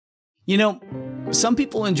You know, some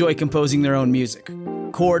people enjoy composing their own music,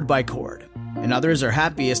 chord by chord, and others are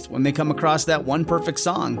happiest when they come across that one perfect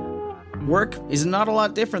song. Work is not a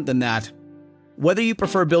lot different than that. Whether you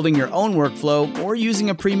prefer building your own workflow or using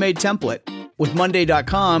a pre-made template, with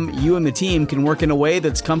Monday.com, you and the team can work in a way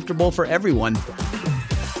that's comfortable for everyone.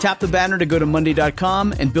 Tap the banner to go to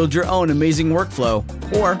Monday.com and build your own amazing workflow,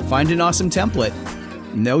 or find an awesome template.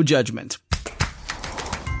 No judgment.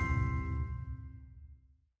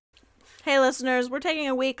 Hey listeners, we're taking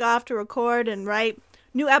a week off to record and write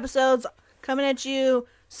new episodes coming at you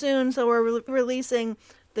soon, so we're releasing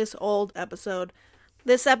this old episode.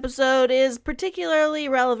 This episode is particularly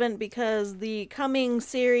relevant because the coming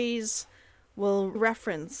series will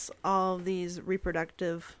reference all of these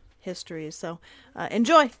reproductive histories, so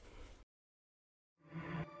enjoy!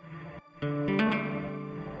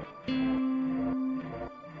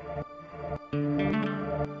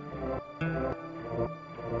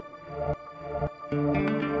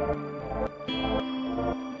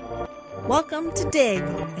 Welcome to Dig,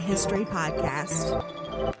 a history podcast.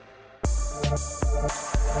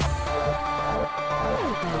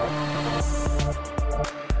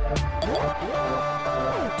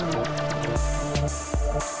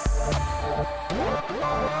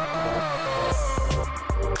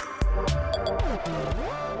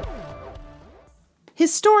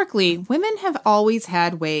 Historically, women have always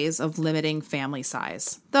had ways of limiting family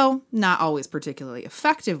size, though not always particularly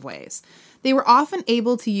effective ways. They were often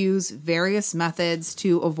able to use various methods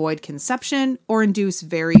to avoid conception or induce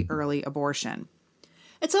very early abortion.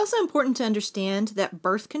 It's also important to understand that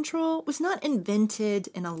birth control was not invented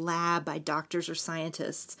in a lab by doctors or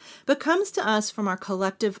scientists, but comes to us from our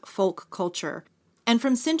collective folk culture and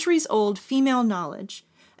from centuries-old female knowledge.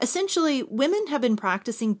 Essentially, women have been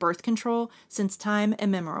practicing birth control since time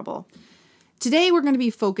immemorial. Today, we're going to be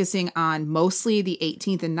focusing on mostly the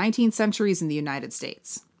 18th and 19th centuries in the United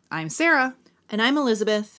States. I'm Sarah. And I'm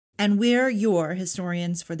Elizabeth. And we're your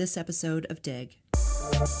historians for this episode of Dig.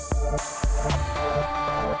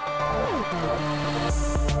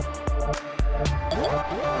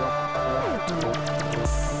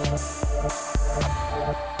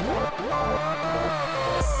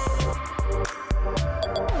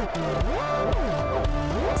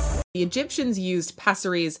 The Egyptians used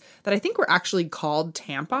pessaries that I think were actually called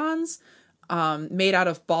tampons, made out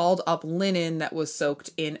of balled up linen that was soaked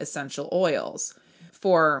in essential oils.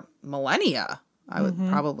 For millennia, I would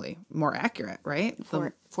probably more accurate, right?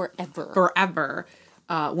 Forever.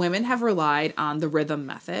 Women have relied on the rhythm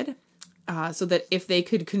method so that if they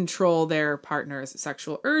could control their partner's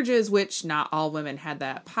sexual urges, which not all women had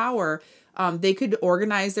that power, they could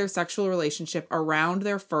organize their sexual relationship around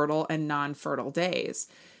their fertile and non-fertile days.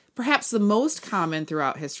 Perhaps the most common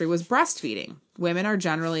throughout history was breastfeeding. Women are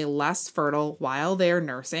generally less fertile while they are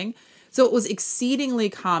nursing, so it was exceedingly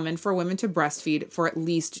common for women to breastfeed for at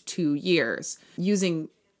least 2 years. Using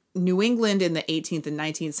New England in the 18th and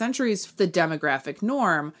 19th centuries, the demographic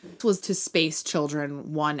norm was to space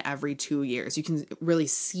children one every 2 years. You can really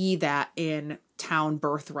see that in town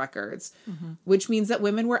birth records, which means that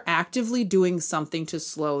women were actively doing something to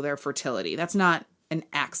slow their fertility. That's not an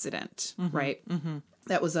accident, right?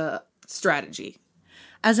 That was a strategy.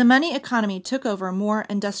 As a money economy took over more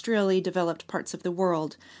industrially developed parts of the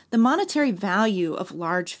world, the monetary value of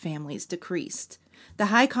large families decreased. The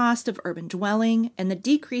high cost of urban dwelling and the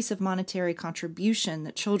decrease of monetary contribution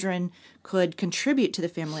that children could contribute to the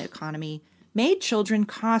family economy made children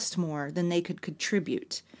cost more than they could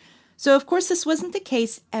contribute. So, of course, this wasn't the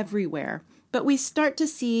case everywhere, but we start to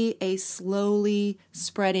see a slowly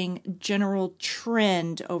spreading general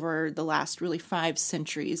trend over the last really 5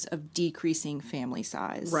 centuries of decreasing family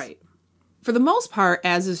size. Right. For the most part,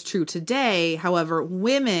 as is true today, however,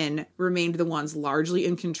 women remained the ones largely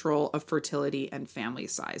in control of fertility and family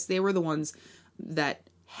size. They were the ones that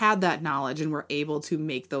had that knowledge and were able to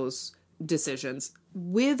make those decisions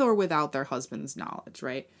with or without their husband's knowledge,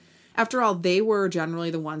 right? After all, they were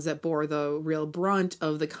generally the ones that bore the real brunt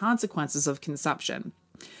of the consequences of conception.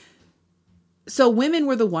 So women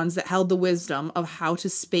were the ones that held the wisdom of how to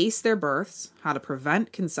space their births, how to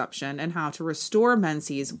prevent conception, and how to restore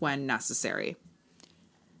menses when necessary.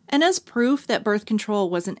 And as proof that birth control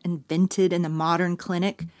wasn't invented in the modern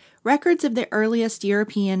clinic, records of the earliest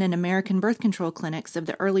European and American birth control clinics of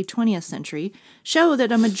the early 20th century show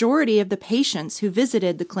that a majority of the patients who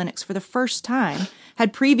visited the clinics for the first time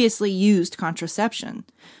had previously used contraception.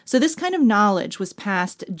 So this kind of knowledge was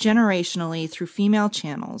passed generationally through female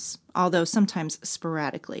channels, although sometimes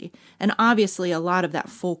sporadically. And obviously a lot of that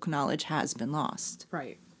folk knowledge has been lost.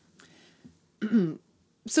 Right.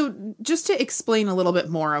 So just to explain a little bit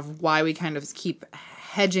more of why we kind of keep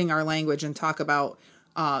hedging our language and talk about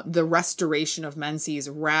the restoration of menses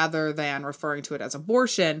rather than referring to it as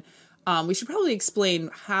abortion, we should probably explain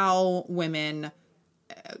how women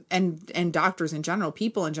and doctors in general,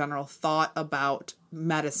 people in general, thought about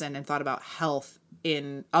medicine and thought about health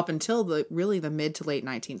up until the mid to late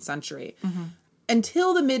 19th century. Mm-hmm.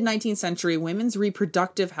 Until the mid 19th century, women's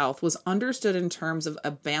reproductive health was understood in terms of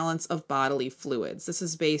a balance of bodily fluids. This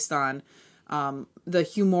is based on the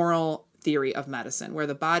humoral theory of medicine, where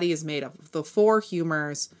the body is made of the 4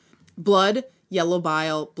 humors: blood, yellow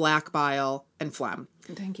bile, black bile, and phlegm.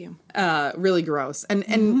 Thank you. Really gross. And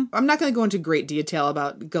I'm not going to go into great detail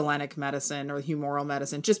about galenic medicine or humoral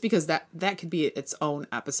medicine, just because that could be its own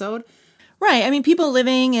episode. Right. I mean, people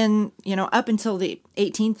living in, up until the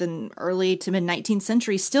 18th and early to mid 19th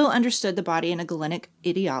century still understood the body in a Galenic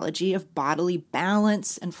ideology of bodily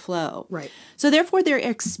balance and flow. Right. So therefore, their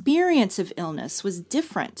experience of illness was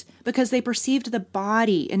different because they perceived the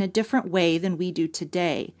body in a different way than we do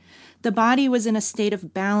today. The body was in a state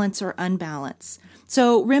of balance or unbalance.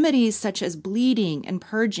 So remedies such as bleeding and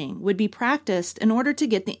purging would be practiced in order to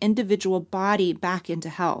get the individual body back into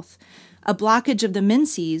health. A blockage of the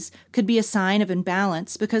menses could be a sign of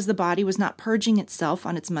imbalance because the body was not purging itself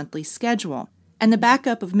on its monthly schedule, and the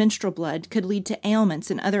backup of menstrual blood could lead to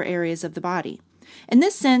ailments in other areas of the body. In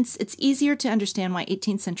this sense, it's easier to understand why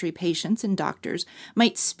 18th century patients and doctors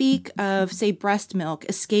might speak of, say, breast milk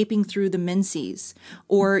escaping through the menses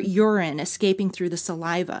or urine escaping through the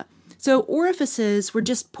saliva. So orifices were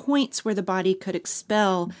just points where the body could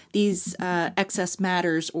expel these excess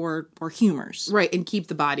matters or humors. Right, and keep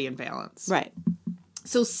the body in balance. Right.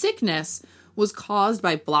 So sickness was caused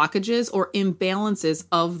by blockages or imbalances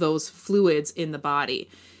of those fluids in the body.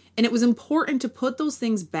 And it was important to put those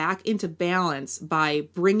things back into balance by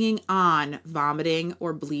bringing on vomiting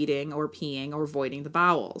or bleeding or peeing or voiding the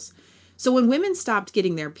bowels. So when women stopped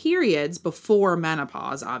getting their periods before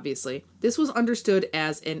menopause, obviously, this was understood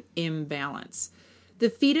as an imbalance.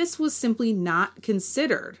 The fetus was simply not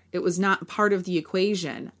considered. It was not part of the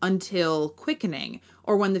equation until quickening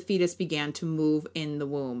or when the fetus began to move in the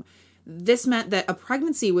womb. This meant that a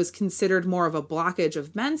pregnancy was considered more of a blockage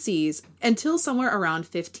of menses until somewhere around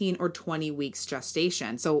 15 or 20 weeks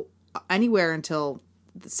gestation. So anywhere until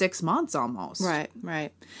 6 months almost.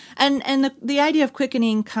 Right. And the idea of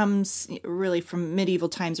quickening comes really from medieval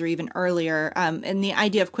times or even earlier. And the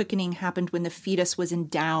idea of quickening happened when the fetus was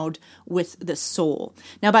endowed with the soul.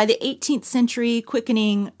 Now, by the 18th century,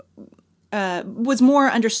 quickening was more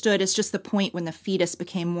understood as just the point when the fetus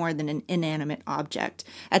became more than an inanimate object.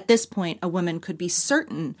 At this point, a woman could be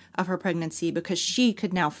certain of her pregnancy because she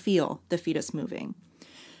could now feel the fetus moving.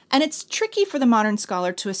 And it's tricky for the modern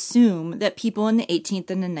scholar to assume that people in the 18th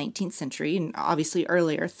and the 19th century, and obviously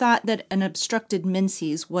earlier, thought that an obstructed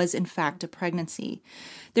menses was in fact a pregnancy.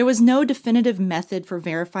 There was no definitive method for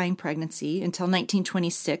verifying pregnancy until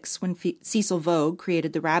 1926 when Cecil Vogue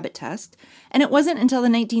created the rabbit test, and it wasn't until the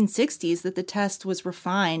 1960s that the test was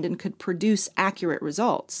refined and could produce accurate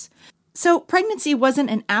results. So pregnancy wasn't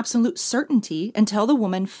an absolute certainty until the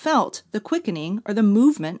woman felt the quickening or the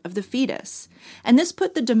movement of the fetus. And this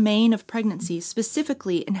put the domain of pregnancy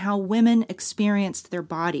specifically in how women experienced their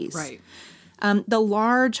bodies. Right. The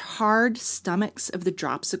large, hard stomachs of the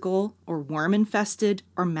dropsical or worm-infested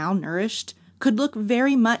or malnourished could look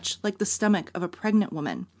very much like the stomach of a pregnant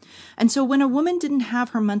woman. And so when a woman didn't have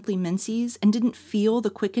her monthly menses and didn't feel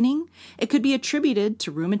the quickening, it could be attributed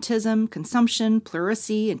to rheumatism, consumption,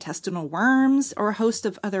 pleurisy, intestinal worms, or a host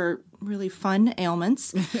of other really fun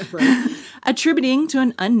ailments, attributing to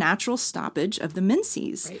an unnatural stoppage of the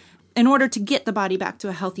menses. Right. In order to get the body back to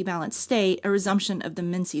a healthy, balanced state, a resumption of the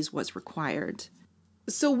menses was required.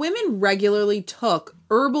 So women regularly took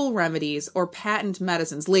herbal remedies or patent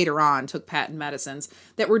medicines, later on took patent medicines,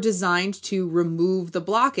 that were designed to remove the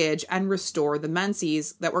blockage and restore the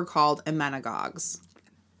menses that were called emmenagogues.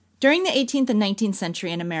 During the 18th and 19th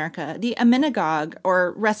century in America, the emmenagogue,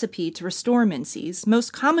 or recipe to restore menses,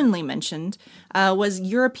 most commonly mentioned was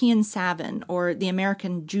European savin, or the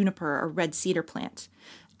American juniper or red cedar plant.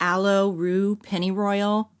 Aloe, rue,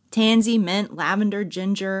 pennyroyal, tansy, mint, lavender,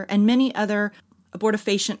 ginger, and many other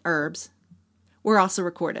abortifacient herbs were also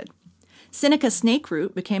recorded. Seneca snake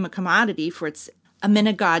root became a commodity for its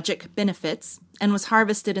emmenagogic benefits and was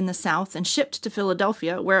harvested in the South and shipped to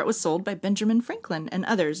Philadelphia, where it was sold by Benjamin Franklin and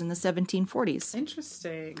others in the 1740s.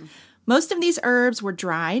 Interesting. Most of these herbs were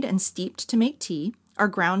dried and steeped to make tea or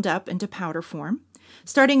ground up into powder form.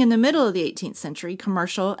 Starting in the middle of the 18th century,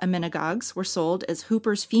 commercial emmenagogues were sold as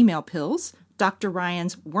Hooper's female pills, Dr.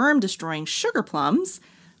 Ryan's worm-destroying sugar plums,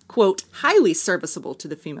 quote, highly serviceable to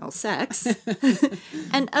the female sex,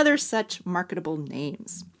 and other such marketable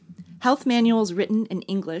names. Health manuals written in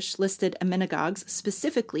English listed emmenagogues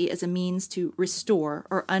specifically as a means to restore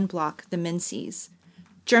or unblock the menses.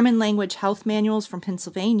 German-language health manuals from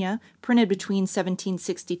Pennsylvania, printed between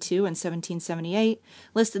 1762 and 1778,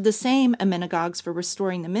 listed the same emmenagogues for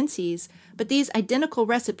restoring the menses, but these identical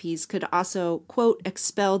recipes could also, quote,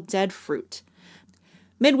 expel dead fruit.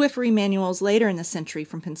 Midwifery manuals later in the century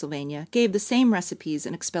from Pennsylvania gave the same recipes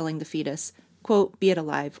in expelling the fetus, quote, be it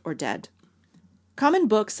alive or dead. Common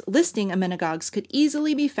books listing emmenagogues could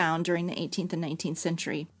easily be found during the 18th and 19th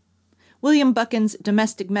century. William Buchan's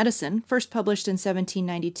Domestic Medicine, first published in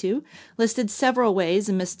 1792, listed several ways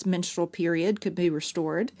a missed menstrual period could be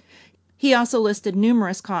restored. He also listed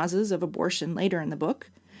numerous causes of abortion later in the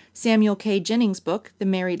book. Samuel K. Jennings' book, The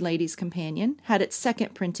Married Lady's Companion, had its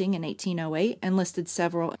second printing in 1808 and listed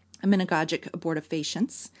several emmenagogic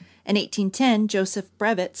abortifacients. In 1810, Joseph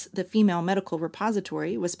Brevitt's The Female Medical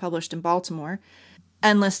Repository was published in Baltimore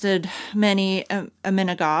and listed many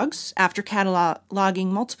emmenagogues. After cataloging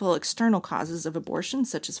multiple external causes of abortion,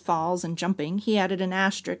 such as falls and jumping, he added an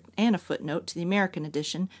asterisk and a footnote to the American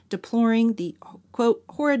edition, deploring the, quote,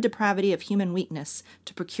 horrid depravity of human weakness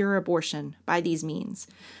to procure abortion by these means.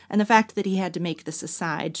 And the fact that he had to make this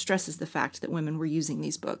aside stresses the fact that women were using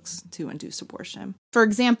these books to induce abortion. For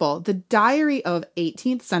example, the diary of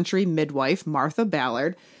 18th century midwife Martha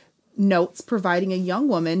Ballard notes providing a young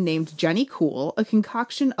woman named Jenny Cool a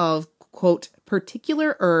concoction of, quote,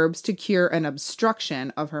 particular herbs to cure an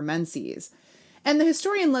obstruction of her menses. And the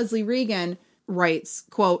historian Leslie Regan writes,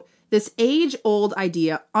 quote, this age-old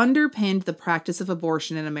idea underpinned the practice of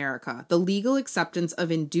abortion in America. The legal acceptance of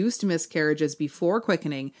induced miscarriages before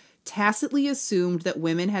quickening tacitly assumed that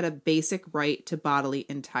women had a basic right to bodily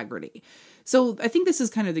integrity. So I think this is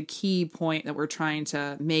kind of the key point that we're trying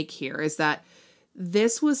to make here, is that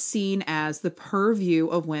this was seen as the purview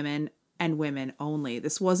of women and women only.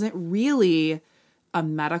 This wasn't really a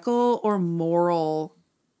medical or moral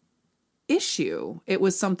issue. It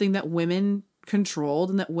was something that women controlled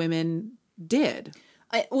and that women did.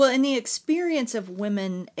 Well, in the experience of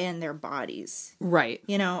women and their bodies. Right.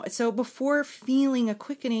 You know, so before feeling a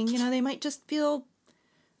quickening, you know, they might just feel,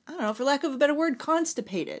 I don't know, for lack of a better word,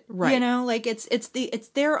 constipated. Right. You know, like it's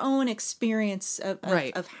their own experience of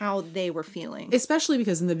Right. of how they were feeling. Especially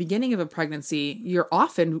because in the beginning of a pregnancy, you're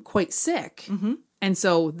often quite sick. Mm-hmm. And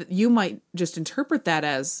so you might just interpret that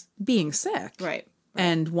as being sick. Right.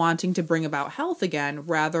 And wanting to bring about health again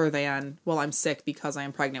rather than, well, I'm sick because I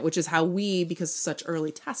am pregnant, which is how we, because of such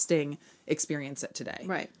early testing, experience it today.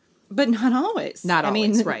 Right. But not always. Not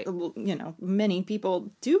always, mean, right. You know, many people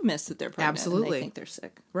do miss that they're pregnant. Absolutely. And they think they're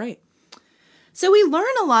sick. Right. So we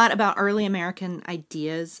learn a lot about early American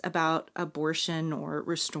ideas about abortion or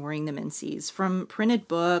restoring the menses from printed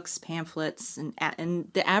books, pamphlets, and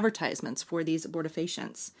the advertisements for these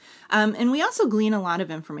abortifacients. And we also glean a lot of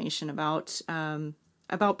information about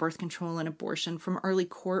birth control and abortion from early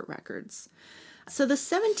court records. So the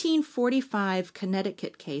 1745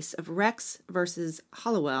 Connecticut case of Rex versus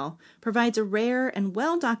Hallowell provides a rare and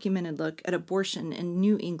well-documented look at abortion in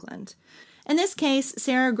New England. In this case,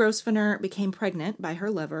 Sarah Grosvenor became pregnant by her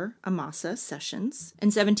lover, Amasa Sessions, in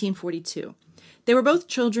 1742. They were both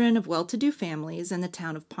children of well-to-do families in the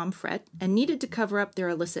town of Pomfret and needed to cover up their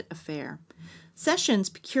illicit affair. Sessions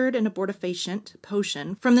procured an abortifacient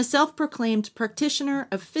potion from the self-proclaimed practitioner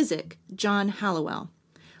of physic, John Hallowell.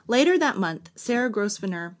 Later that month, Sarah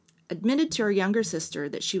Grosvenor admitted to her younger sister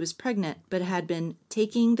that she was pregnant but had been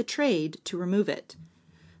taking the trade to remove it.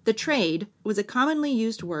 The trade was a commonly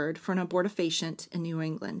used word for an abortifacient in New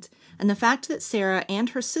England, and the fact that Sarah and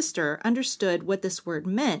her sister understood what this word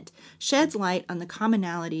meant sheds light on the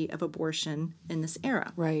commonality of abortion in this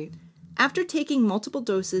era. Right. After taking multiple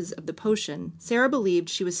doses of the potion, Sarah believed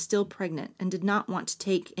she was still pregnant and did not want to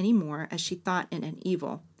take any more as she thought it an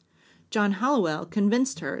evil. John Hallowell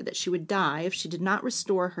convinced her that she would die if she did not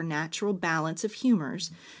restore her natural balance of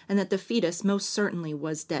humors and that the fetus most certainly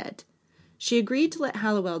was dead. She agreed to let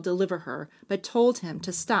Hallowell deliver her, but told him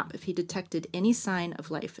to stop if he detected any sign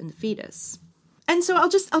of life in the fetus. And so I'll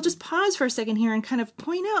just pause for a second here and kind of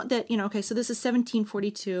point out that, you know, okay, so this is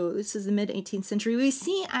 1742, this is the mid-18th century. We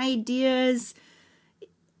see ideas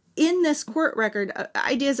in this court record,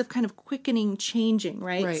 ideas of kind of quickening, changing,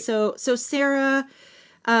 right? So Sarah,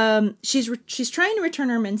 she's trying to return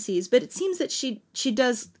her menses, but it seems that she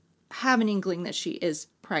does have an inkling that she is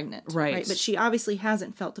pregnant, right? But she obviously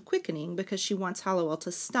hasn't felt the quickening because she wants Hallowell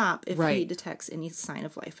to stop if he detects any sign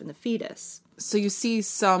of life in the fetus. So you see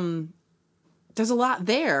there's a lot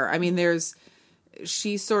there. I mean,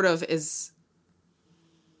 she sort of is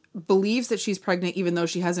believes that she's pregnant even though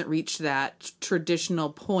she hasn't reached that traditional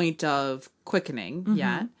point of quickening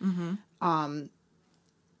yet.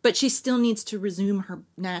 But she still needs to resume her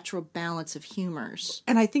natural balance of humors.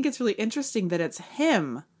 And I think it's really interesting that it's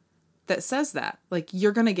him that says that. Like,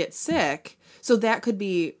 you're going to get sick. So that could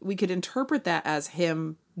be, we could interpret that as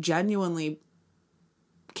him genuinely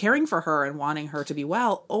caring for her and wanting her to be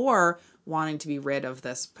well, or wanting to be rid of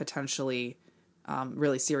this potentially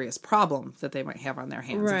really serious problem that they might have on their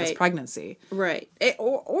hands with this pregnancy. Right.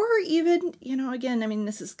 Or even, again, I mean,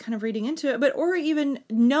 this is kind of reading into it, but or even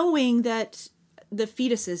knowing that the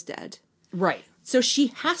fetus is dead. Right. So she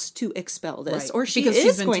has to expel this, or she because is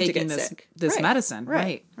she's been going taking to get sick. This medicine.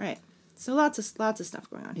 Right. So lots of stuff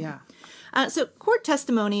going on here. Yeah. So court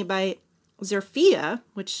testimony by Zerfia,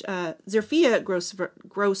 which Zerfia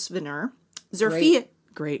Grosvenor. Zerfia.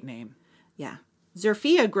 Great name. Yeah.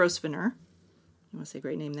 Zerfia Grosvenor. You want to say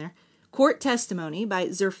great name there? Court testimony by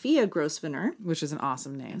Zerfia Grosvenor, which is an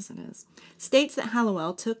awesome name. Yes, it is. States that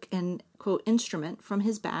Hallowell took an, quote, instrument from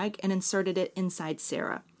his bag and inserted it inside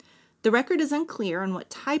Sarah. The record is unclear on what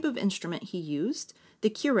type of instrument he used. The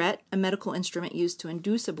curette, a medical instrument used to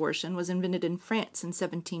induce abortion, was invented in France in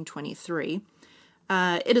 1723.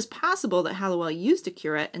 It is possible that Hallowell used a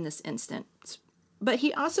curette in this instance, but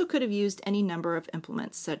he also could have used any number of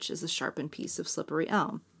implements, such as a sharpened piece of slippery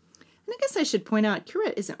elm. And I guess I should point out,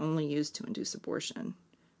 curette isn't only used to induce abortion.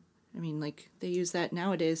 I mean, like, they use that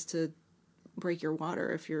nowadays to break your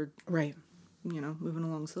water if you're, moving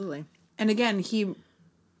along slowly. And again,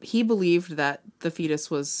 he believed that the fetus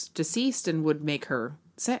was deceased and would make her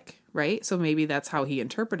sick, right? So maybe that's how he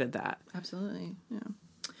interpreted that. Absolutely, yeah.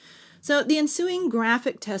 So the ensuing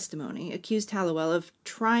graphic testimony accused Hallowell of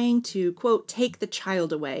trying to, quote, take the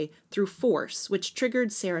child away through force, which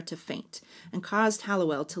triggered Sarah to faint and caused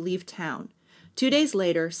Hallowell to leave town. 2 days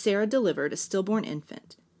later, Sarah delivered a stillborn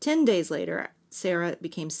infant. 10 days later, Sarah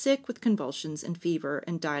became sick with convulsions and fever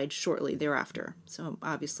and died shortly thereafter. So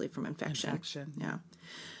obviously from infection. Yeah.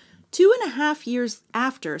 2.5 years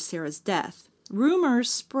after Sarah's death, rumors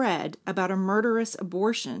spread about a murderous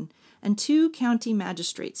abortion, and 2 county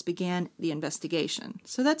magistrates began the investigation.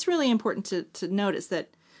 So that's really important to notice that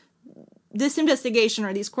this investigation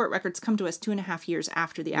or these court records come to us 2.5 years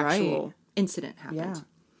after the actual incident happened. Yeah.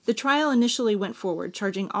 The trial initially went forward,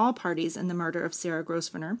 charging all parties in the murder of Sarah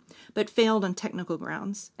Grosvenor, but failed on technical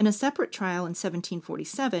grounds. In a separate trial in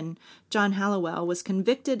 1747, John Hallowell was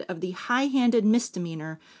convicted of the high-handed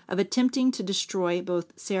misdemeanor of attempting to destroy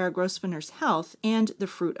both Sarah Grosvenor's health and the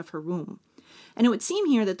fruit of her womb. And it would seem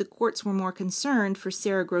here that the courts were more concerned for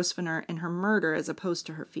Sarah Grosvenor and her murder as opposed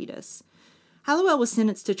to her fetus. Hallowell was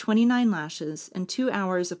sentenced to 29 lashes and 2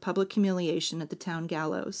 hours of public humiliation at the town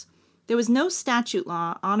gallows. There was no statute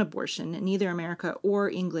law on abortion in either America or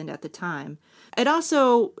England at the time. It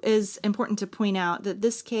also is important to point out that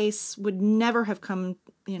this case would never have come,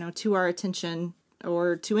 to our attention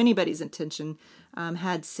or to anybody's attention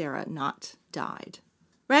had Sarah not died.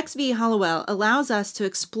 Rex v. Hallowell allows us to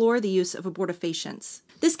explore the use of abortifacients.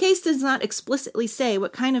 This case does not explicitly say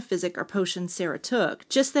what kind of physic or potion Sarah took,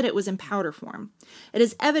 just that it was in powder form. It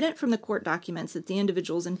is evident from the court documents that the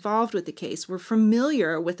individuals involved with the case were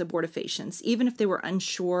familiar with abortifacients, even if they were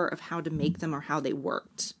unsure of how to make them or how they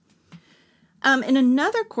worked. In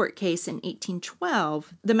another court case in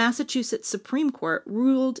 1812, the Massachusetts Supreme Court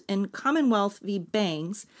ruled in Commonwealth v.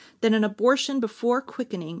 Bangs that an abortion before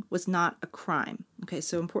quickening was not a crime. Okay,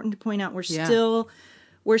 so important to point out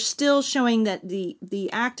we're still showing that the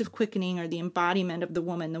act of quickening or the embodiment of the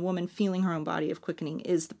woman feeling her own body of quickening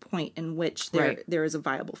is the point in which there is a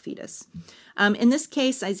viable fetus. In this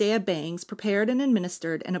case, Isaiah Bangs prepared and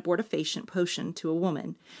administered an abortifacient potion to a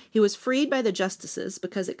woman. He was freed by the justices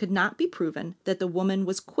because it could not be proven that the woman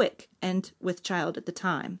was quick and with child at the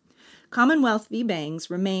time. Commonwealth v.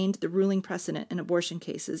 Bangs remained the ruling precedent in abortion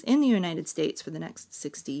cases in the United States for the next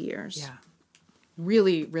 60 years. Yeah.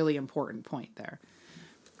 Really, really important point there.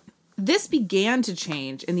 This began to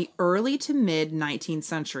change in the early to mid-19th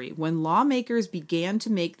century when lawmakers began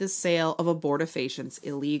to make the sale of abortifacients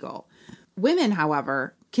illegal. Women,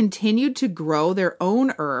 however, continued to grow their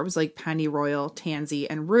own herbs like pennyroyal, tansy,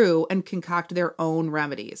 and rue and concoct their own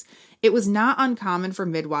remedies. It was not uncommon for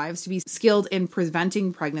midwives to be skilled in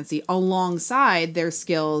preventing pregnancy alongside their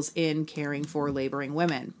skills in caring for laboring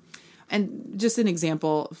women. And just an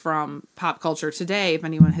example from pop culture today, if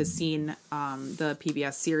anyone has seen the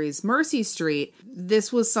PBS series Mercy Street,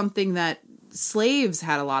 this was something that slaves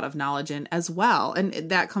had a lot of knowledge in as well. And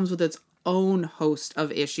that comes with its own host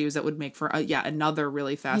of issues that would make for another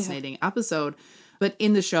really fascinating episode. But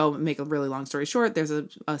in the show, make a really long story short, there's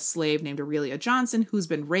a slave named Aurelia Johnson who's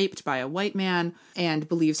been raped by a white man and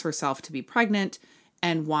believes herself to be pregnant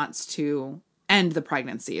and wants to end the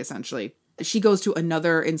pregnancy, essentially. She goes to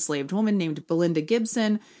another enslaved woman named Belinda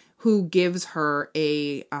Gibson, who gives her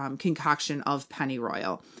a concoction of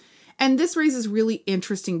pennyroyal. And this raises really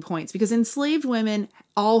interesting points because enslaved women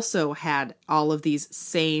also had all of these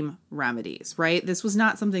same remedies, right? This was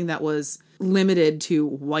not something that was limited to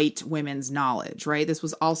white women's knowledge, right? This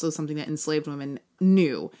was also something that enslaved women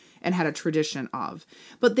knew and had a tradition of.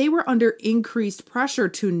 But they were under increased pressure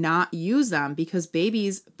to not use them because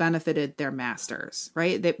babies benefited their masters,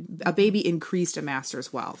 right? A baby increased a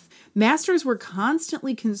master's wealth. Masters were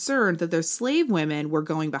constantly concerned that their slave women were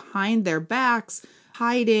going behind their backs,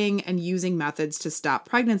 hiding and using methods to stop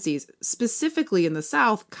pregnancies, specifically in the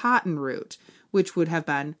South, cotton root, which would have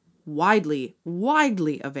been widely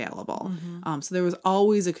available. So there was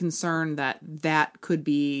always a concern that could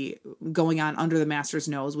be going on under the master's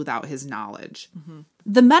nose without his knowledge.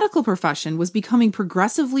 The medical profession was becoming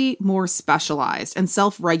progressively more specialized and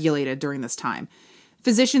self-regulated during this time.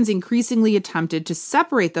 Physicians increasingly attempted to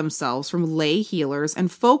separate themselves from lay healers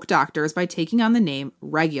and folk doctors by taking on the name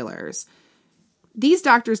regulars. These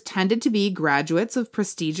doctors tended to be graduates of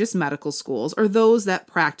prestigious medical schools or those that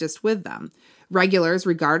practiced with them. Regulars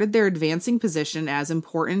regarded their advancing position as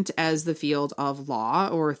important as the field of law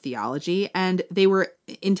or theology, and they were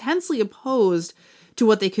intensely opposed to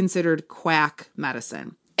what they considered quack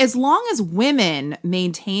medicine. As long as women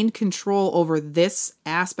maintained control over this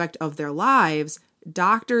aspect of their lives,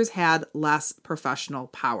 doctors had less professional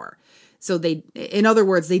power. So in other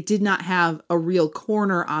words, they did not have a real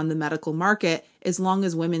corner on the medical market as long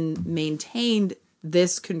as women maintained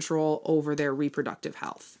this control over their reproductive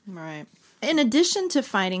health. Right. In addition to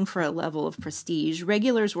fighting for a level of prestige,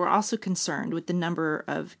 regulars were also concerned with the number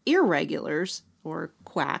of irregulars, or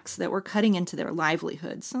quacks, that were cutting into their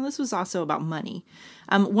livelihoods. So this was also about money.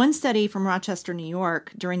 One study from Rochester, New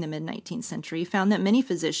York, during the mid-19th century found that many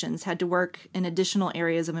physicians had to work in additional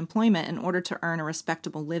areas of employment in order to earn a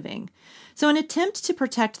respectable living. So in an attempt to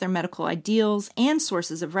protect their medical ideals and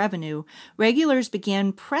sources of revenue, regulars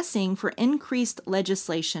began pressing for increased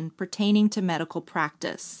legislation pertaining to medical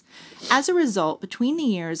practice. As a result, between the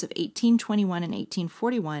years of 1821 and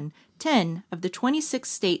 1841, 10 of the 26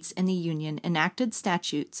 states in the Union enacted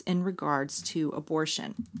statutes in regards to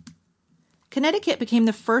abortion. Connecticut became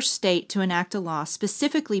the first state to enact a law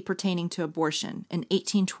specifically pertaining to abortion in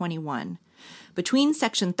 1821. Between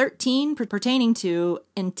Section 13, pertaining to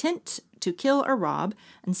intent to kill or rob,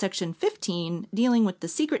 and Section 15, dealing with the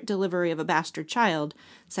secret delivery of a bastard child,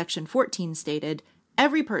 Section 14 stated,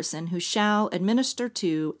 "Every person who shall administer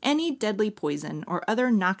to any deadly poison or other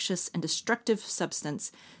noxious and destructive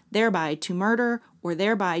substance, thereby to murder, or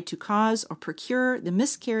thereby to cause or procure the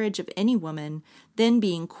miscarriage of any woman, then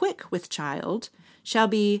being quick with child, shall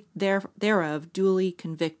be thereof duly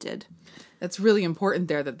convicted." That's really important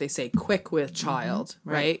there that they say quick with child,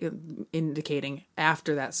 right? Indicating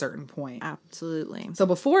after that certain point. Absolutely. So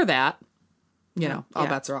before that, all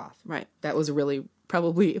bets are off. Right. That was a really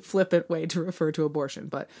probably flippant way to refer to abortion.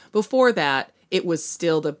 But before that, it was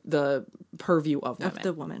still the purview of women. Of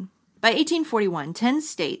the woman. By 1841, 10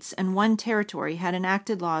 states and 1 territory had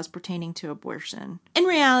enacted laws pertaining to abortion. In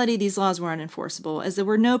reality, these laws were unenforceable, as there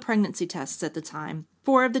were no pregnancy tests at the time.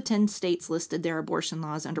 4 of the 10 states listed their abortion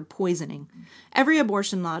laws under poisoning. Every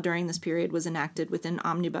abortion law during this period was enacted within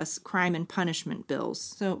omnibus crime and punishment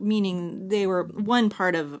bills, so meaning they were one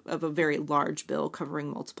part of a very large bill covering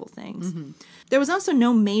multiple things. There was also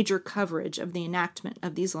no major coverage of the enactment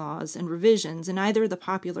of these laws and revisions in either the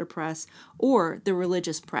popular press or the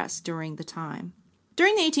religious press during the time.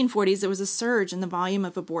 During the 1840s, there was a surge in the volume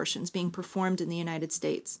of abortions being performed in the United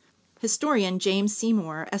States. Historian James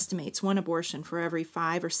Seymour estimates 1 abortion for every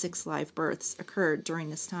 5 or 6 live births occurred during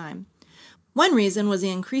this time. One reason was the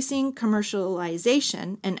increasing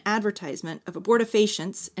commercialization and advertisement of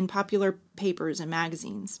abortifacients in popular papers and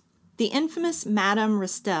magazines. The infamous Madame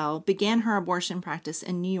Restell began her abortion practice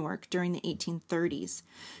in New York during the 1830s.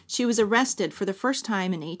 She was arrested for the first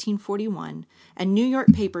time in 1841, and New York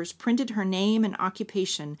papers printed her name and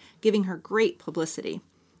occupation, giving her great publicity.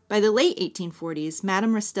 By the late 1840s,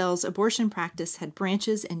 Madame Restell's abortion practice had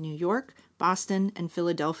branches in New York, Boston, and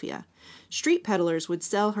Philadelphia. Street peddlers would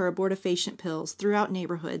sell her abortifacient pills throughout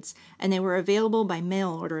neighborhoods, and they were available by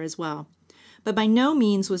mail order as well. But by no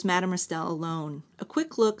means was Madame Restell alone. A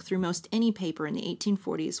quick look through most any paper in the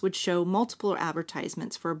 1840s would show multiple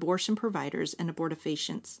advertisements for abortion providers and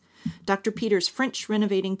abortifacients. Dr. Peters' French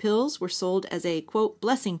renovating pills were sold as a, quote,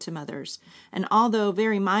 blessing to mothers, and although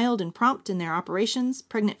very mild and prompt in their operations,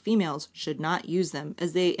 pregnant females should not use them,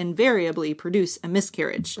 as they invariably produce a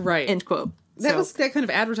miscarriage, Right. end quote. That kind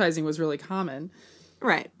of advertising was really common.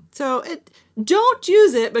 Right. So don't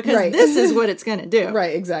use it because Right. this is what it's going to do.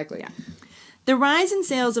 Right, exactly. Yeah. The rise in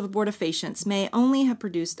sales of abortifacients may only have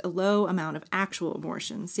produced a low amount of actual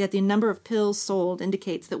abortions, yet the number of pills sold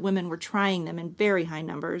indicates that women were trying them in very high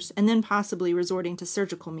numbers and then possibly resorting to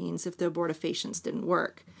surgical means if the abortifacients didn't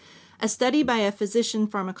work. A study by a physician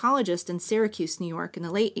pharmacologist in Syracuse, New York in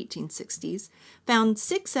the late 1860s found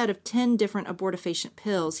 6 out of 10 different abortifacient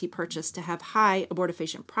pills he purchased to have high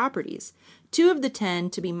abortifacient properties, 2 of the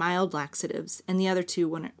 10 to be mild laxatives, and the other 2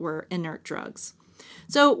 were inert drugs.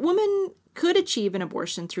 So women could achieve an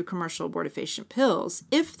abortion through commercial abortifacient pills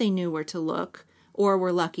if they knew where to look or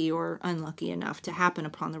were lucky or unlucky enough to happen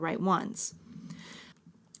upon the right ones.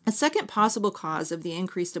 A second possible cause of the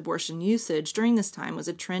increased abortion usage during this time was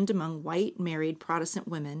a trend among white married Protestant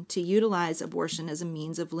women to utilize abortion as a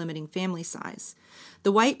means of limiting family size.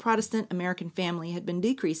 The white Protestant American family had been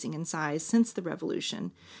decreasing in size since the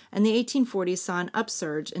Revolution, and the 1840s saw an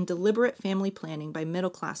upsurge in deliberate family planning by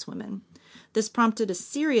middle-class women. This prompted a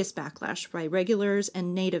serious backlash by regulars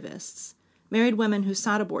and nativists. Married women who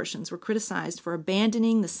sought abortions were criticized for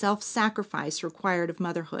abandoning the self-sacrifice required of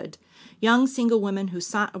motherhood. Young single women who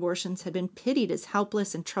sought abortions had been pitied as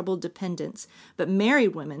helpless and troubled dependents, but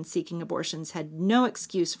married women seeking abortions had no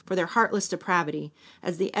excuse for their heartless depravity,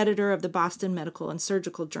 as the editor of the Boston Medical and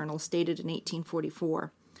Surgical Journal stated in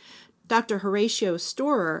 1844. Dr. Horatio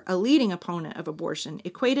Storer, a leading opponent of abortion,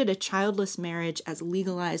 equated a childless marriage as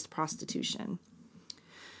legalized prostitution.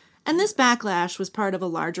 And this backlash was part of a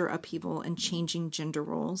larger upheaval in changing gender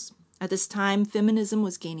roles. At this time, feminism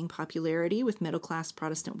was gaining popularity with middle-class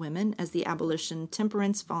Protestant women as the abolition,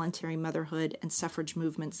 temperance, voluntary motherhood, and suffrage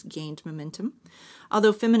movements gained momentum.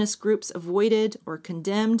 Although feminist groups avoided or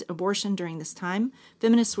condemned abortion during this time,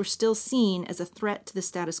 feminists were still seen as a threat to the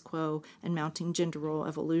status quo and mounting gender role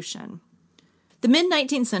evolution. The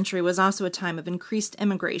mid-19th century was also a time of increased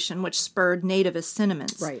immigration, which spurred nativist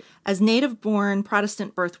sentiments. Right. As native-born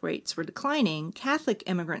Protestant birth rates were declining, Catholic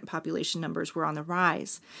immigrant population numbers were on the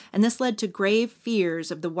rise, and this led to grave fears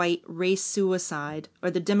of the white race suicide or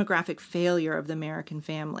the demographic failure of the American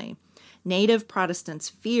family. Native Protestants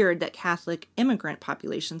feared that Catholic immigrant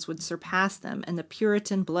populations would surpass them and the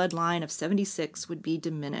Puritan bloodline of 76 would be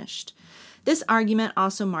diminished. This argument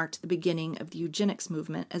also marked the beginning of the eugenics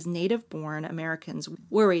movement as native-born Americans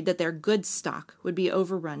worried that their goods stock would be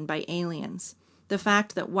overrun by aliens. The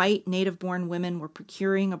fact that white native-born women were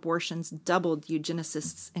procuring abortions doubled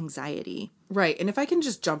eugenicists' anxiety. Right. And if I can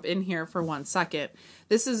just jump in here for 1 second,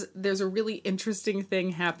 there's a really interesting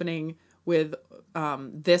thing happening with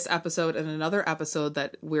this episode and another episode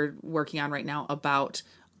that we're working on right now about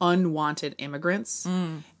unwanted immigrants.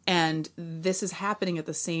 And this is happening at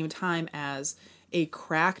the same time as a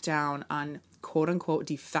crackdown on quote unquote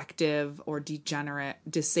defective or degenerate,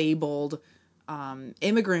 disabled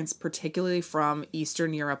immigrants, particularly from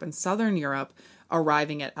Eastern Europe and Southern Europe,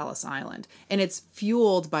 arriving at Ellis Island. And it's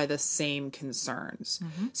fueled by the same concerns.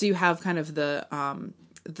 Mm-hmm. So you have kind of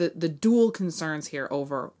the dual concerns here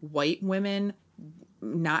over white women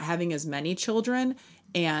not having as many children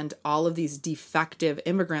and all of these defective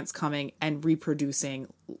immigrants coming and reproducing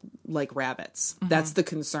like rabbits. Mm-hmm. That's the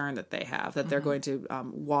concern that they have, that they're going to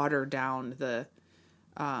water down the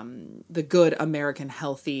good American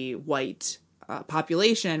healthy white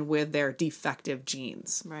population with their defective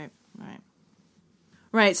genes.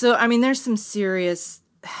 Right. So, I mean, there's some serious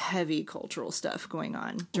heavy cultural stuff going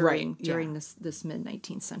on during this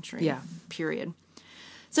mid-19th century period.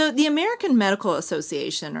 So the American Medical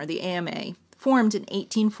Association, or the AMA, formed in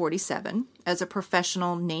 1847 as a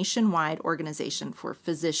professional nationwide organization for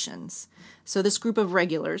physicians. So this group of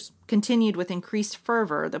regulars continued with increased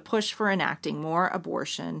fervor the push for enacting more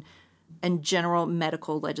abortion and general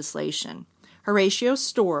medical legislation. Horatio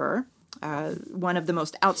Storer, one of the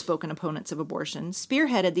most outspoken opponents of abortion,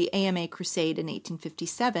 spearheaded the AMA crusade in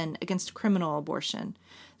 1857 against criminal abortion.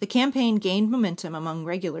 The campaign gained momentum among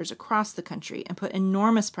regulars across the country and put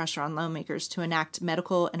enormous pressure on lawmakers to enact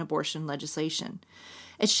medical and abortion legislation.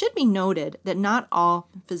 It should be noted that not all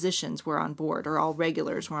physicians were on board, or all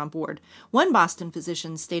regulars were on board. One Boston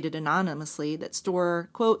physician stated anonymously that Storer,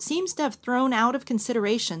 quote, seems to have thrown out of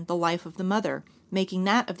consideration the life of the mother, making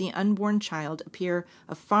that of the unborn child appear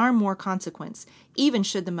of far more consequence, even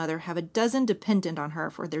should the mother have a dozen dependent on her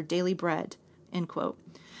for their daily bread. end quote.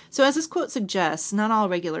 So as this quote suggests, not all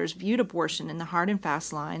regulars viewed abortion in the hard and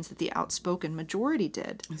fast lines that the outspoken majority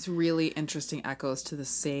did. It's really interesting echoes to the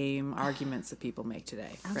same arguments that people make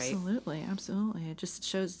today, right? Absolutely. It just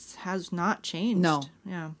shows has not changed. No.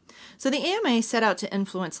 Yeah. So the AMA set out to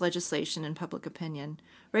influence legislation and public opinion.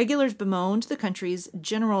 Regulars bemoaned the country's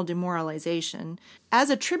general demoralization as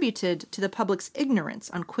attributed to the public's ignorance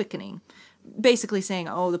on quickening. Basically saying,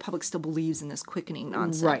 the public still believes in this quickening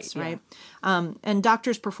nonsense, right? And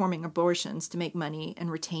doctors performing abortions to make money and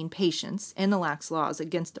retain patients, and the lax laws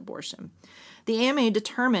against abortion. The AMA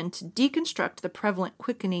determined to deconstruct the prevalent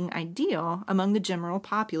quickening ideal among the general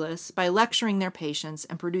populace by lecturing their patients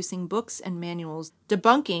and producing books and manuals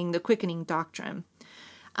debunking the quickening doctrine.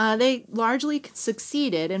 They largely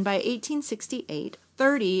succeeded, and by 1868,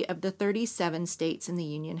 30 of the 37 states in the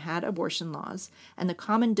Union had abortion laws, and the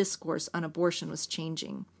common discourse on abortion was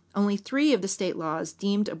changing. Only 3 of the state laws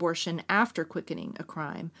deemed abortion after quickening a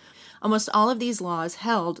crime. Almost all of these laws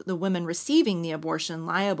held the woman receiving the abortion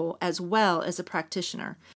liable as well as a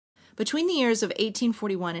practitioner. Between the years of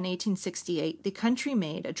 1841 and 1868, the country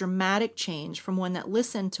made a dramatic change from one that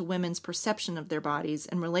listened to women's perception of their bodies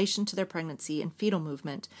in relation to their pregnancy and fetal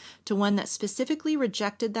movement to one that specifically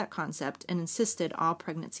rejected that concept and insisted all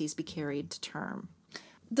pregnancies be carried to term.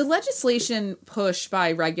 The legislation push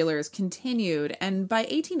by regulars continued, and by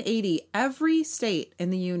 1880, every state in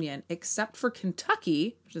the Union, except for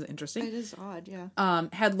Kentucky, which is interesting. It is odd, yeah.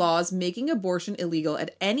 Had laws making abortion illegal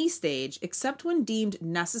at any stage except when deemed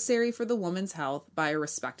necessary for the woman's health by a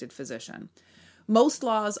respected physician. Most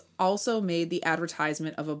laws also made the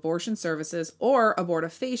advertisement of abortion services or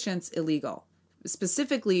abortifacients illegal.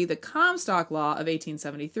 Specifically, the Comstock Law of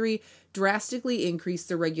 1873 drastically increased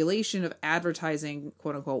the regulation of advertising,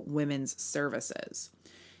 quote-unquote, women's services.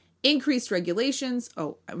 Increased regulations...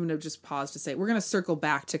 I'm going to just pause to say, we're going to circle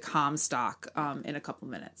back to Comstock in a couple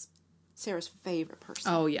minutes. Sarah's favorite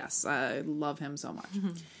person. Oh, yes. I love him so much.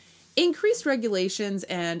 Mm-hmm. Increased regulations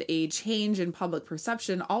and a change in public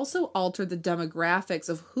perception also altered the demographics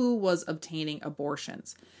of who was obtaining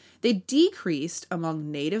abortions. They decreased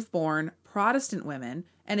among native-born Protestant women,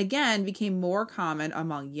 and again became more common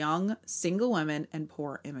among young, single women and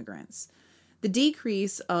poor immigrants. The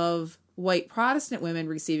decrease of white Protestant women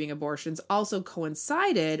receiving abortions also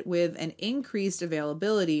coincided with an increased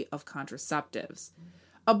availability of contraceptives.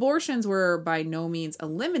 Abortions were by no means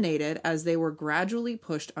eliminated as they were gradually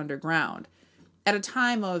pushed underground. At a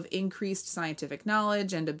time of increased scientific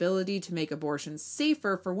knowledge and ability to make abortions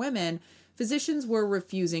safer for women, physicians were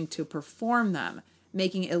refusing to perform them,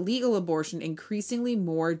 making illegal abortion increasingly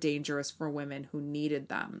more dangerous for women who needed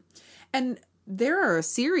them. And there are a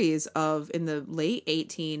series of, in the late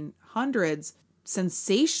 1800s,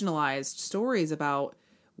 sensationalized stories about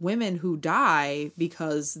women who die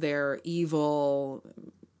because their evil,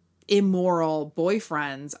 immoral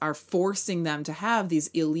boyfriends are forcing them to have these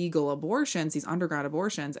illegal abortions, these underground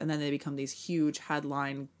abortions, and then they become these huge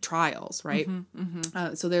headline trials, right?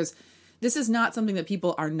 So this is not something that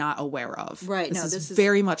people are not aware of. Right. This is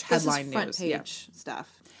very much headline news. Front page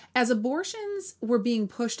stuff. As abortions were being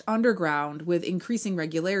pushed underground with increasing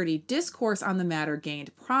regularity, discourse on the matter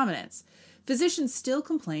gained prominence. Physicians still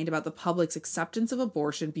complained about the public's acceptance of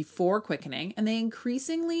abortion before quickening, and they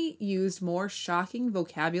increasingly used more shocking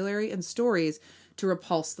vocabulary and stories to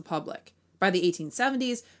repulse the public. By the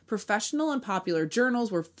 1870s, professional and popular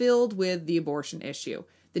journals were filled with the abortion issue.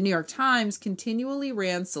 The New York Times continually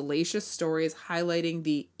ran salacious stories highlighting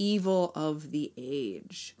the evil of the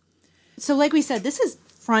age. So like we said, this is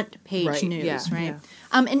front page news, right?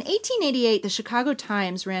 Yeah. In 1888, the Chicago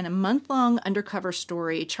Times ran a month-long undercover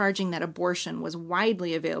story charging that abortion was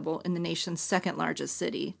widely available in the nation's second largest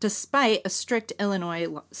city, despite a strict Illinois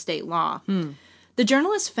state law. The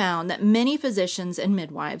journalist found that many physicians and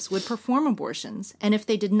midwives would perform abortions, and if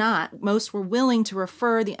they did not, most were willing to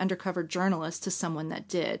refer the undercover journalist to someone that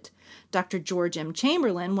did. Dr. George M.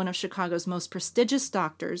 Chamberlain, one of Chicago's most prestigious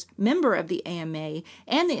doctors, member of the AMA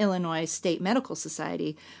and the Illinois State Medical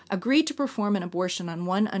Society, agreed to perform an abortion on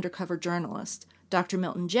one undercover journalist. Dr.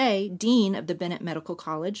 Milton Jay, dean of the Bennett Medical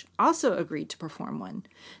College, also agreed to perform one.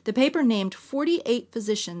 The paper named 48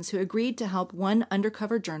 physicians who agreed to help one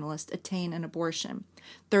undercover journalist attain an abortion.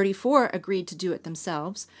 34 agreed to do it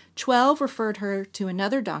themselves. 12 referred her to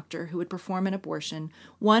another doctor who would perform an abortion.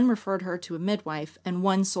 1 referred her to a midwife, and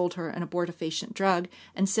 1 sold her an abortifacient drug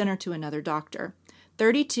and sent her to another doctor.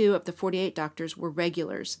 32 of the 48 doctors were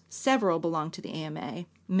regulars. Several belonged to the AMA.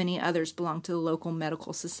 Many others belonged to the local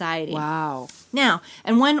medical society. Wow. Now,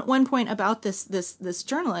 and one point about this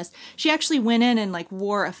journalist, she actually went in and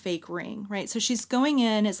wore a fake ring, right? So she's going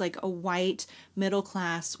in as a white middle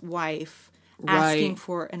class wife asking Right.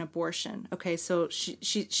 for an abortion. Okay, so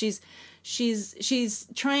she's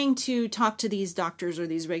trying to talk to these doctors or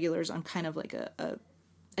these regulars on kind of like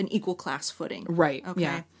an equal class footing. Right. Okay.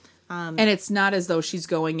 Yeah. And it's not as though she's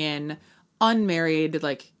going in unmarried,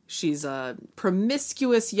 like she's a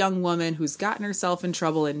promiscuous young woman who's gotten herself in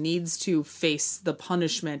trouble and needs to face the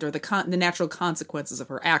punishment or the natural consequences of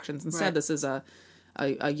her actions. Instead, Right. this is a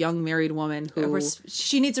young married woman who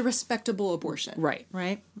She needs a respectable abortion. Right.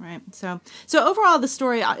 Right. So overall, the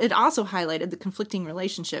story, it also highlighted the conflicting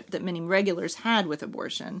relationship that many regulars had with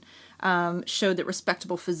abortion. Showed that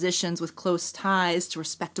respectable physicians with close ties to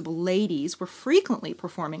respectable ladies were frequently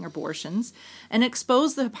performing abortions, and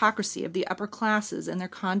exposed the hypocrisy of the upper classes and their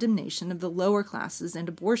condemnation of the lower classes and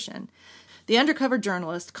abortion. The undercover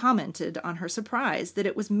journalist commented on her surprise that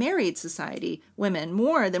it was married society women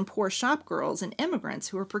more than poor shop girls and immigrants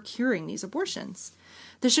who were procuring these abortions.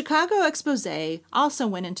 The Chicago expose also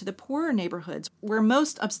went into the poorer neighborhoods where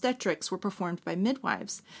most obstetrics were performed by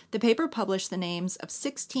midwives. The paper published the names of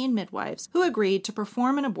 16 midwives who agreed to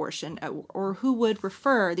perform an abortion or who would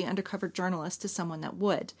refer the undercover journalist to someone that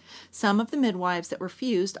would. Some of the midwives that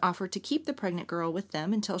refused offered to keep the pregnant girl with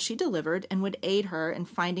them until she delivered and would aid her in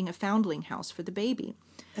finding a foundling house for the baby.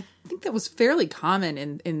 I think that was fairly common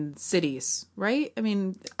in cities, right? I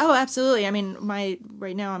mean, Oh, absolutely. I mean,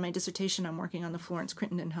 right now on my dissertation, I'm working on the Florence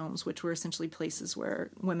Crittenden homes, which were essentially places where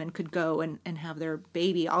women could go and have their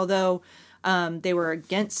baby. Although they were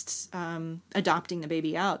against adopting the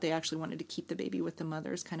baby out, they actually wanted to keep the baby with the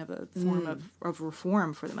mother as kind of a form of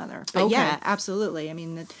reform for the mother. But Okay. yeah, absolutely. I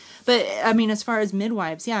mean, as far as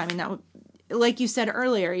midwives, yeah, I mean, that like you said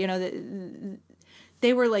earlier, you know,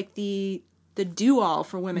 they were like the do-all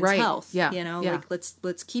for women's Right. health. Yeah. You know, Yeah. like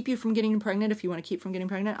let's keep you from getting pregnant. If you want to keep from getting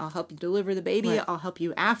pregnant, I'll help you deliver the baby. Right. I'll help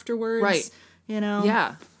you afterwards. Right. You know.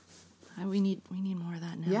 yeah. We need more of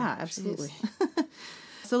that now. Yeah, Jeez. absolutely.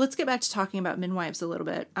 So let's get back to talking about midwives a little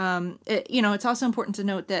bit. It's also important to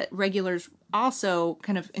note that regulars also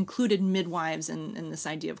kind of included midwives in this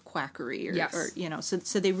idea of quackery,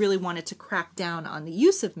 so they really wanted to crack down on the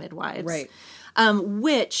use of midwives, Right.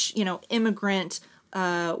 Which immigrant,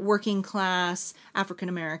 working class, African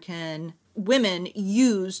American women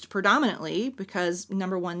used predominantly because,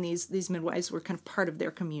 number one, these midwives were kind of part of their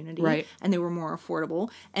community, Right. and they were more affordable,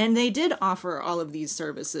 and they did offer all of these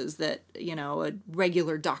services that a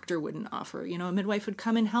regular doctor wouldn't offer. A midwife would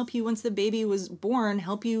come and help you once the baby was born,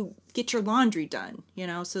 help you get your laundry done.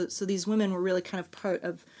 So these women were really kind of part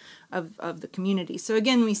of the community. So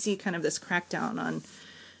again, we see kind of this crackdown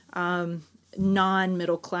on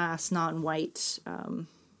non-middle class, non-white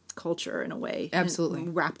culture in a way. Absolutely.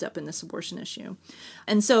 Wrapped up in this abortion issue.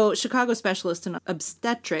 And so Chicago specialists in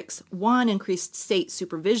obstetrics won increased state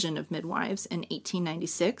supervision of midwives in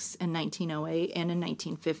 1896 and 1908 and in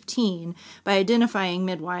 1915 by identifying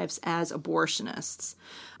midwives as abortionists.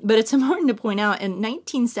 But it's important to point out, in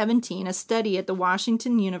 1917, a study at the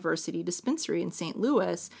Washington University Dispensary in St.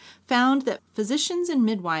 Louis found that physicians and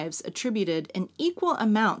midwives attributed an equal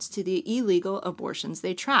amounts to the illegal abortions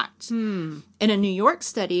they tracked. In a New York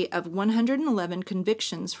study of 111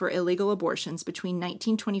 convictions for illegal abortions between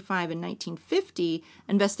 1925 and 1950,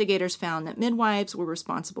 investigators found that midwives were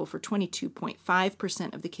responsible for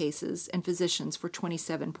 22.5% of the cases and physicians for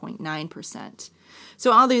 27.9%.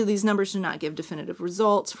 So although these numbers do not give definitive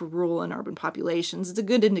results for rural and urban populations, it's a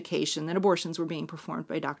good indication that abortions were being performed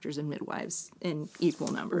by doctors and midwives in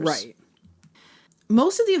equal numbers. Right.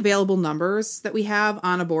 Most of the available numbers that we have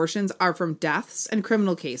on abortions are from deaths and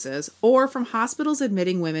criminal cases or from hospitals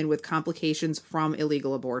admitting women with complications from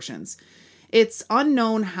illegal abortions. It's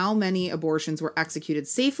unknown how many abortions were executed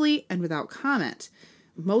safely and without comment.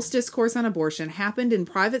 Most discourse on abortion happened in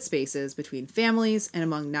private spaces between families and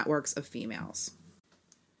among networks of females.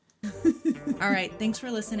 All right, thanks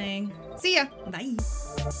for listening. See ya! Bye.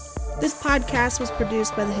 This podcast was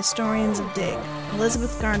produced by the historians of Dig,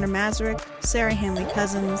 Elizabeth Garner Mazurek, Sarah Hanley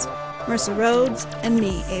Cousins, Mercer Rhodes, and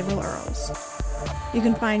me, Avril Earls. You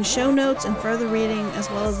can find show notes and further reading, as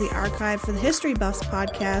well as the archive for the History Buffs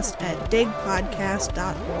podcast at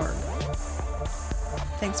digpodcast.org.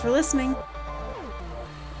 Thanks for listening.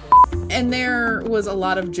 And there was a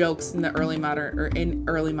lot of jokes in the early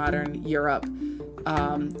modern Europe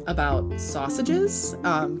about sausages,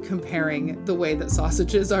 comparing the way that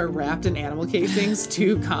sausages are wrapped in animal casings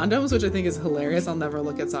to condoms, which I think is hilarious. I'll never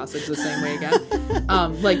look at sausage the same way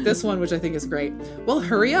again. Like this one, which I think is great. Well,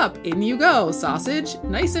 hurry up, in you go, sausage,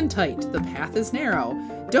 nice and tight. The path is narrow.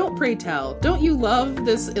 Don't pray tell. Don't you love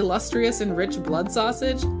this illustrious and rich blood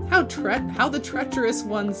sausage? How the treacherous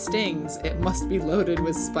one stings. It must be loaded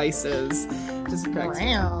with spices. Just correct.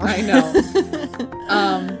 I know.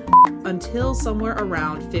 until somewhere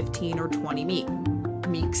around 15 or 20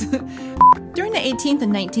 meeks. During the 18th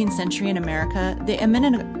and 19th century in America, the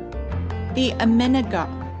Amenagog.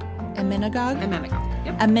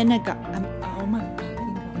 Yep. Oh my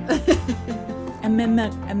fucking god.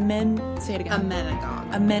 Say it again.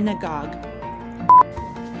 Amenagog. Amenagog.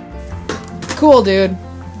 Cool, dude.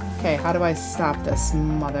 Okay, how do I stop this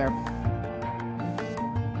mother...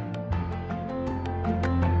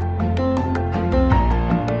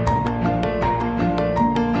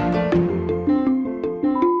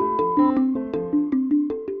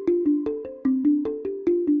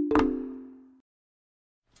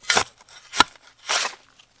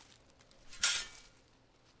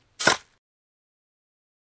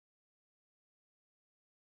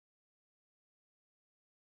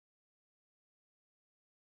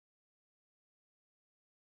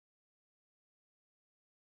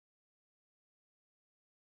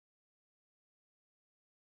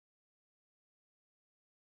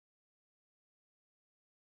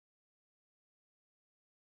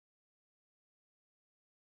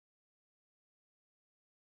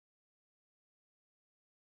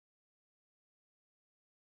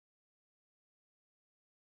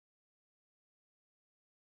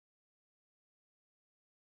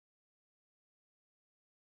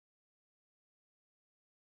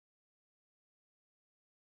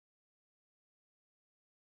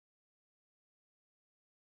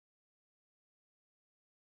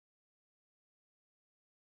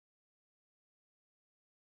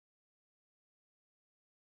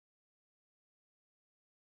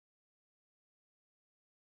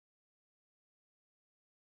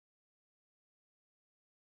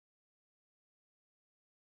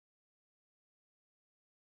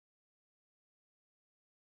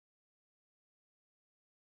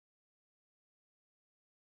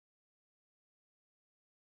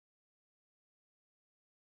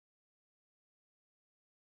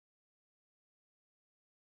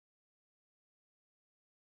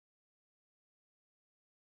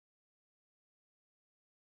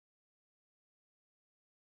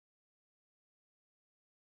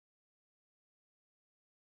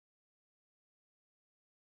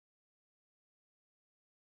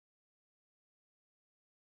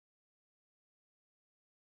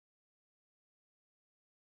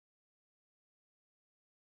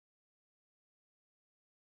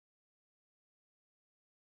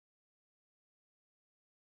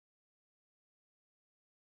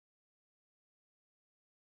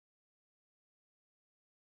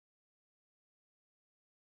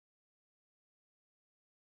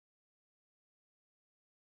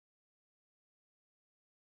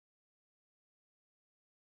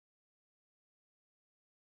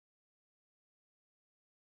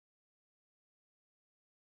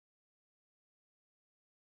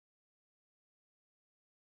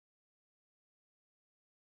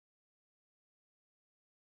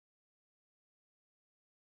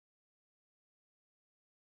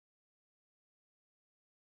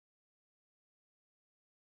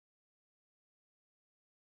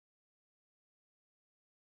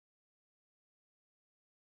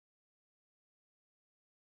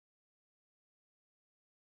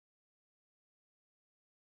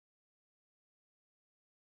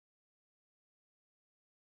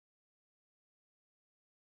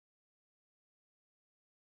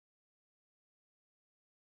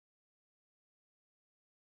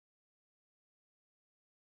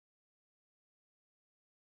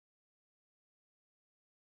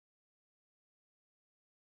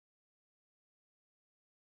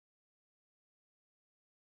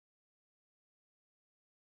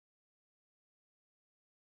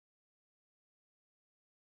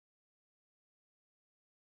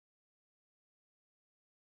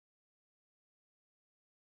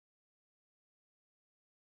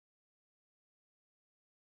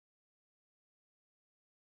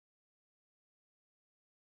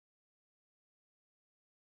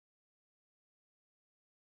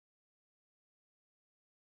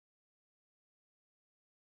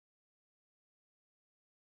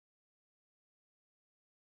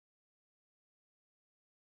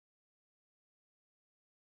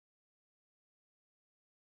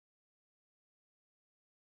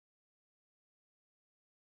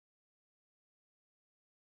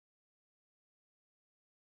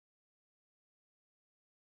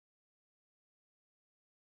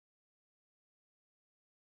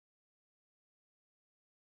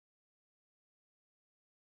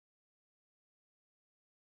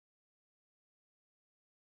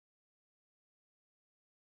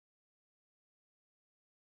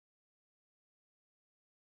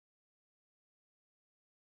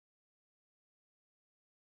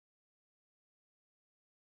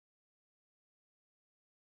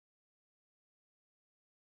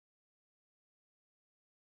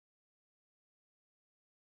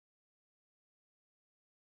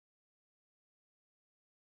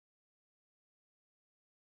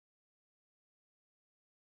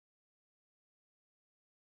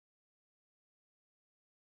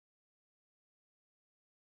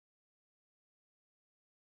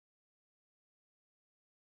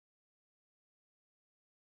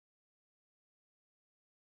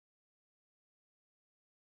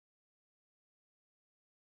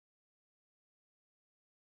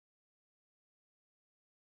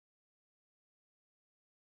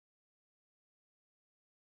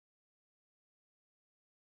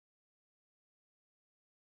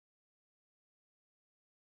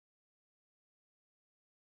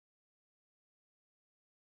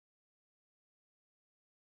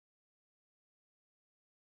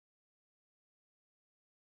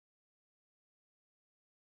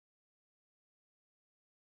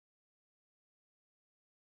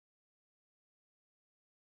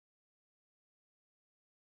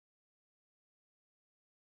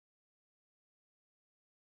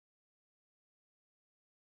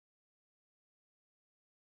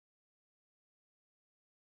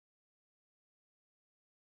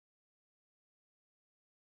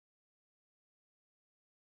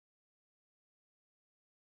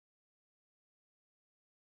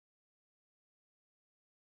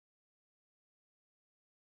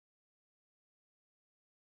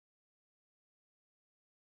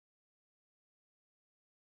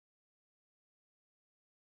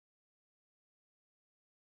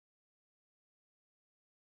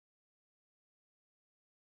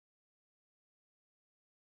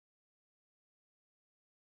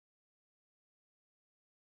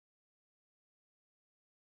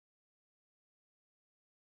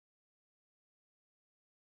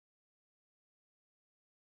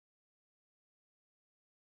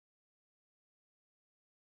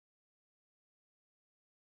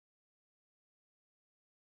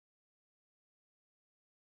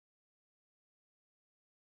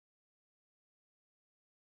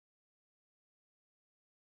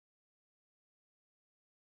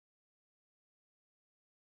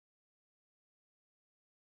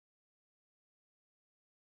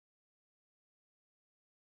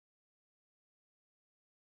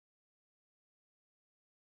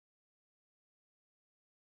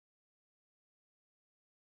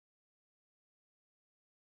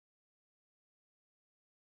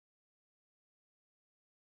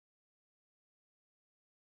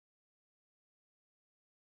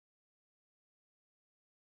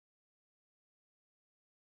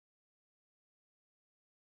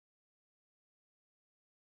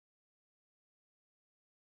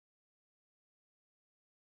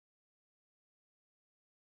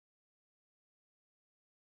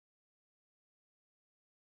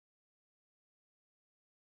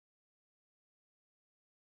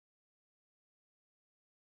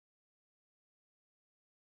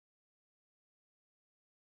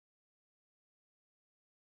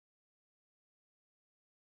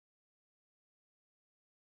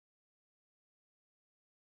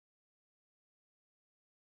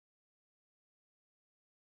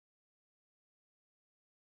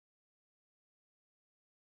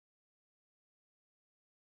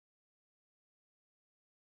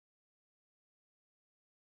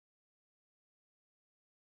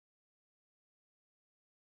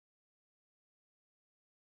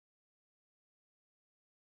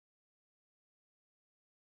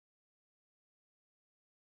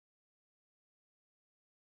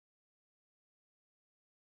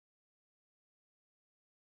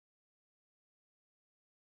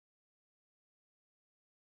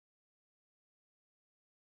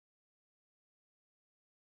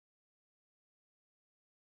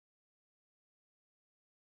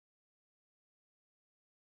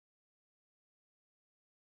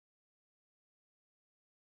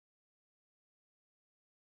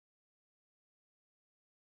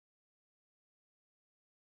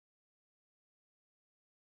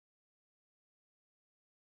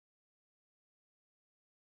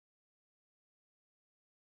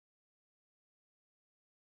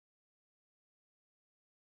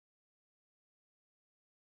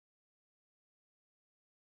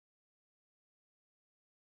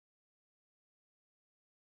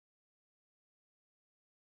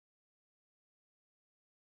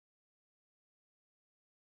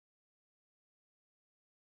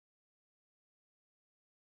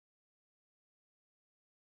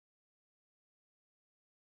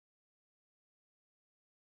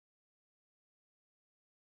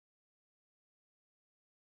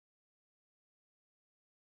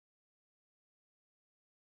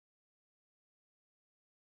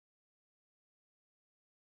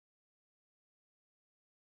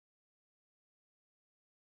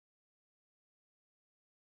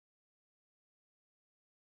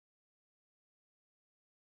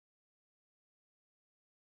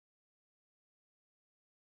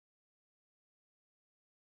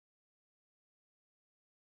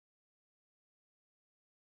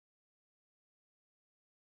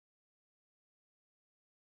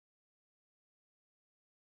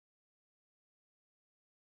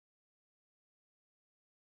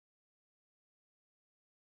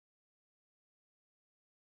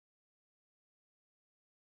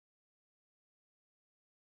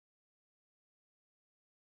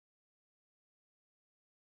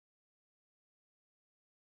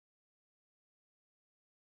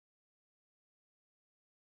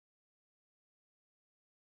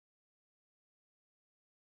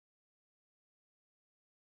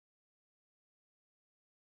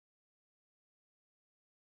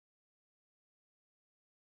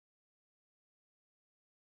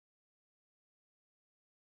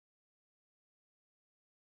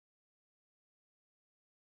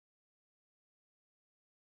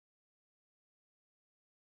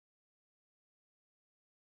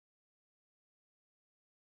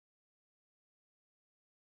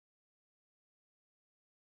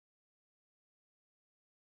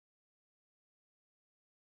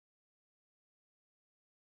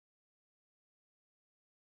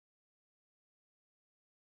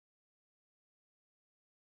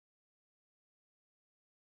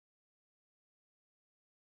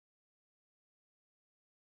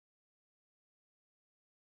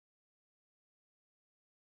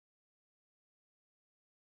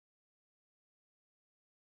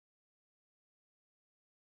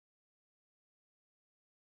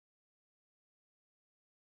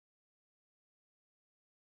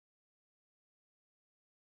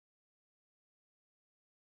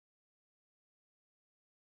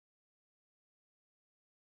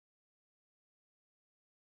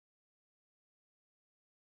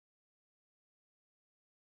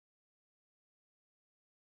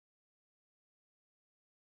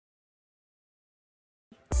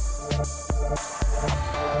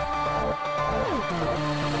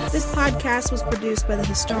 This podcast was produced by the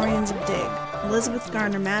historians of Dig, Elizabeth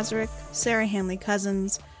Garner Mazurek, Sarah Hanley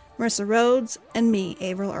Cousins, Marissa Rhodes, and me,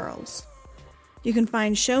 Averill Earls. You can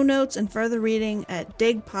find show notes and further reading at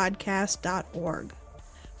digpodcast.org.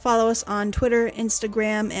 Follow us on Twitter,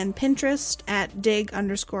 Instagram, and Pinterest at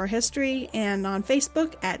dig_history and on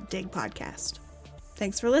Facebook at Dig Podcast.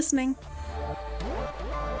 Thanks for listening.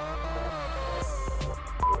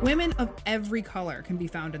 Women of every color can be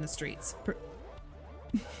found in the streets.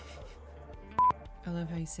 I love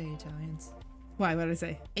how you say Italians. Why? What did I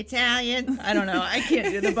say? Italian. I don't know. I can't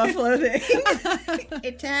do the Buffalo thing.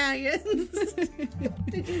 Italians.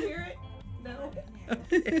 Did you hear it? No.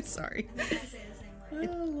 Okay, sorry.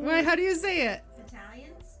 Why? How do you say it?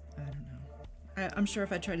 Italians? I don't know. I'm sure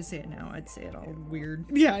if I tried to say it now, I'd say it all weird.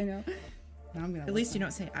 Yeah, I know. Now I'm gonna At least you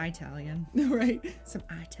don't say Italian. Right. Some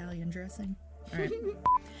Italian dressing. All right.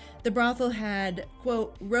 The brothel had,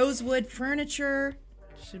 quote, rosewood furniture.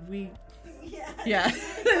 Should we? Yeah.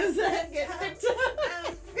 Does that get picked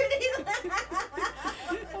up? Pretty loud.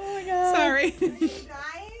 Oh my god. Sorry. Are you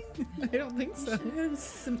dying? I don't think so.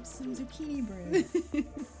 Some zucchini bread.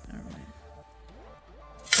 All right.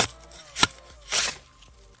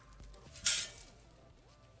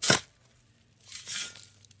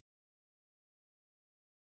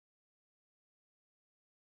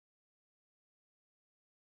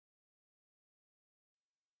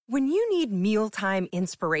 When you need mealtime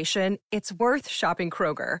inspiration, it's worth shopping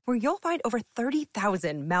Kroger, where you'll find over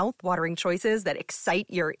 30,000 mouth-watering choices that excite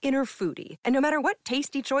your inner foodie. And no matter what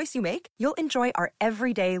tasty choice you make, you'll enjoy our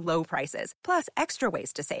everyday low prices, plus extra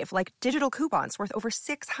ways to save, like digital coupons worth over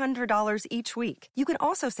 $600 each week. You can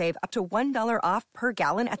also save up to $1 off per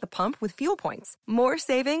gallon at the pump with fuel points. More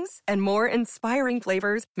savings and more inspiring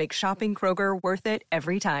flavors make shopping Kroger worth it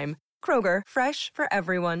every time. Kroger, fresh for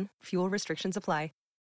everyone. Fuel restrictions apply.